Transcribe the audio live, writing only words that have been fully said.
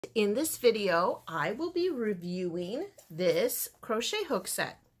In this video, I will be reviewing this crochet hook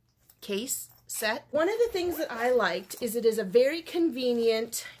case set. One of the things that I liked is it is a very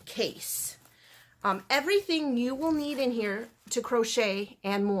convenient case. Everything you will need in here to crochet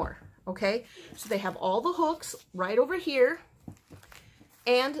and more, okay? So they have all the hooks right over here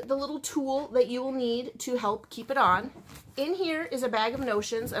and the little tool that you will need to help keep it on. In here is a bag of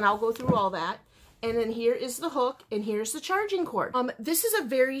notions, and I'll go through all that. And then here is the hook, and here's the charging cord. This is a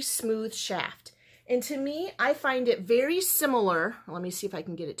very smooth shaft. And to me, I find it very similar, let me see if I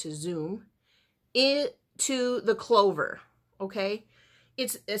can get it to zoom, to the clover, okay?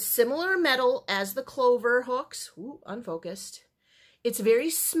 It's a similar metal as the clover hooks. Ooh, unfocused. It's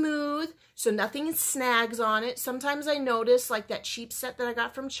very smooth, so nothing snags on it. Sometimes I notice, like that cheap set that I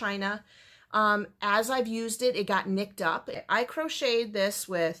got from China, as I've used it, it got nicked up. I crocheted this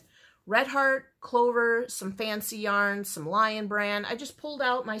with Red Heart, clover, some fancy yarn, some Lion brand. I just pulled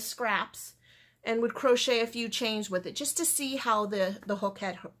out my scraps and would crochet a few chains with it just to see how the hook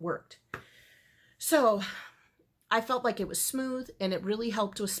had worked. So I felt like it was smooth and it really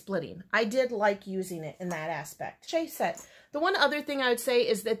helped with splitting. I did like using it in that aspect. Crochet set. The one other thing I would say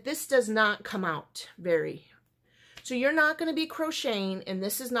is that this does not come out so you're not going to be crocheting and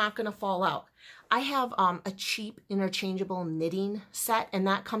this is not going to fall out. I have a cheap interchangeable knitting set, and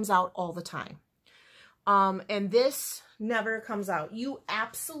that comes out all the time. And this never comes out. You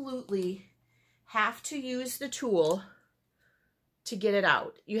absolutely have to use the tool to get it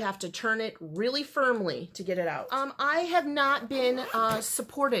out. You have to turn it really firmly to get it out. I have not been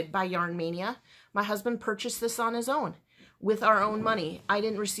supported by Yarn Mania. My husband purchased this on his own with our own money. I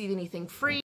didn't receive anything free.